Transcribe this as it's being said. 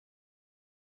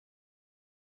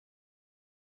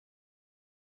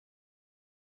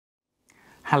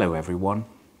Hello everyone,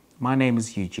 my name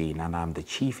is Eugene and I'm the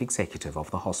Chief Executive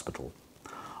of the hospital.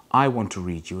 I want to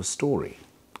read you a story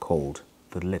called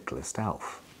The Littlest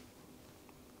Elf.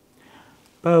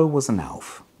 Bo was an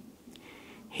elf.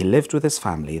 He lived with his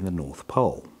family in the North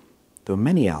Pole. There were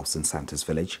many elves in Santa's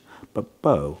village, but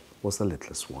Bo was the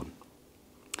littlest one.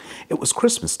 It was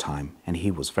Christmas time and he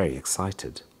was very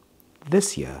excited.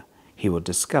 This year he would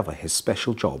discover his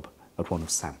special job at one of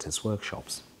Santa's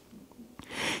workshops.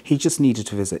 He just needed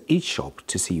to visit each shop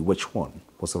to see which one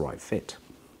was the right fit.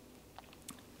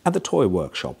 At the toy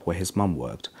workshop where his mum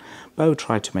worked, Bo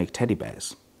tried to make teddy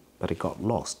bears, but it got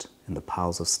lost in the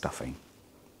piles of stuffing.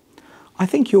 "I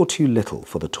think you're too little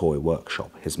for the toy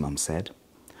workshop," his mum said.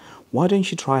 "Why don't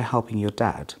you try helping your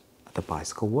dad at the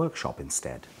bicycle workshop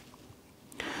instead?"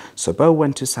 So Bo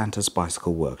went to Santa's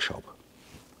bicycle workshop.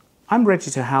 "I'm ready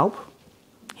to help,"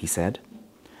 he said.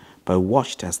 Bo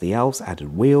watched as the elves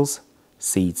added wheels,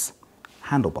 seats,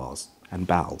 handlebars and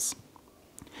bells.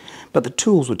 But the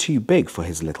tools were too big for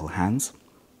his little hands.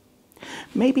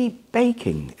 "Maybe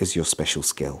baking is your special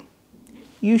skill.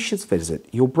 You should visit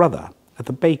your brother at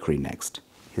the bakery next,"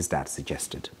 his dad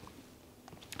suggested.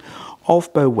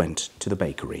 Off Bo went to the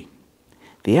bakery.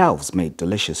 The elves made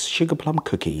delicious sugar plum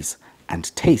cookies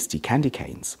and tasty candy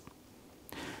canes.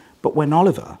 But when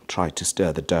Oliver tried to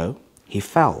stir the dough, he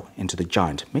fell into the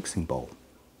giant mixing bowl.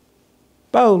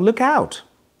 "Bo, look out!"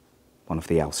 one of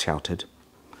the elves shouted.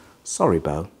 "Sorry,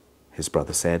 Bo," his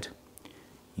brother said.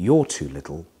 "You're too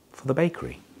little for the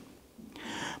bakery."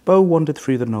 Bo wandered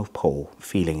through the North Pole,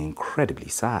 feeling incredibly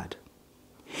sad.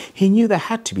 He knew there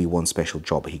had to be one special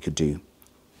job he could do,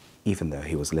 even though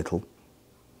he was little.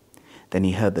 Then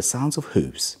he heard the sounds of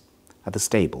hooves at the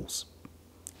stables.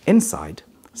 Inside,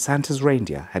 Santa's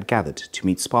reindeer had gathered to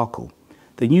meet Sparkle,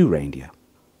 the new reindeer.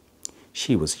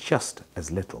 She was just as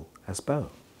little as Bo.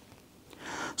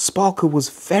 Sparkle was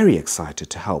very excited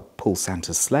to help pull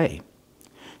Santa's sleigh.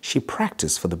 She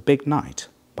practiced for the big night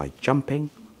by jumping,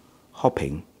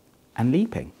 hopping, and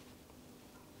leaping.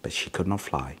 But she could not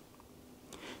fly.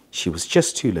 She was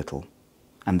just too little,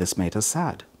 and this made her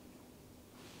sad.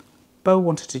 Bo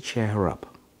wanted to cheer her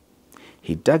up.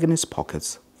 He dug in his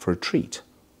pockets for a treat,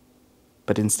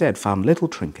 but instead found little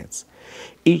trinkets,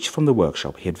 each from the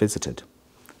workshop he had visited.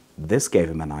 This gave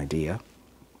him an idea.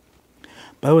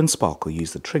 Bo and Sparkle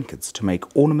used the trinkets to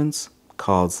make ornaments,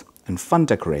 cards, and fun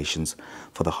decorations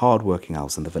for the hard-working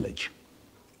elves in the village.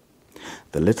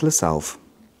 The littlest elf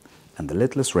and the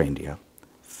littlest reindeer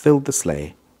filled the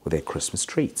sleigh with their Christmas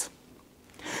treats.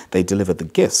 They delivered the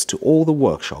gifts to all the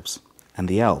workshops, and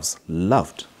the elves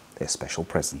loved their special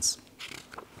presents.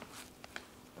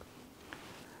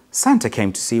 Santa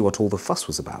came to see what all the fuss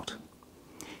was about.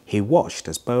 He watched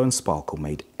as Bo and Sparkle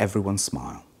made everyone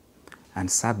smile,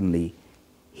 and suddenly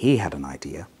he had an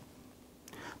idea.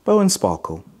 "Bo and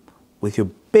Sparkle, with your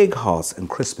big hearts and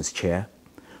Christmas cheer,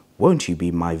 won't you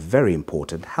be my very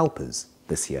important helpers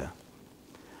this year?"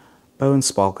 Bo and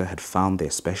Sparkle had found their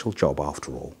special job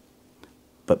after all.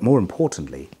 But more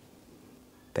importantly,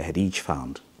 they had each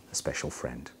found a special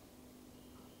friend.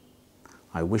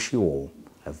 I wish you all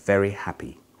a very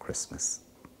happy Christmas.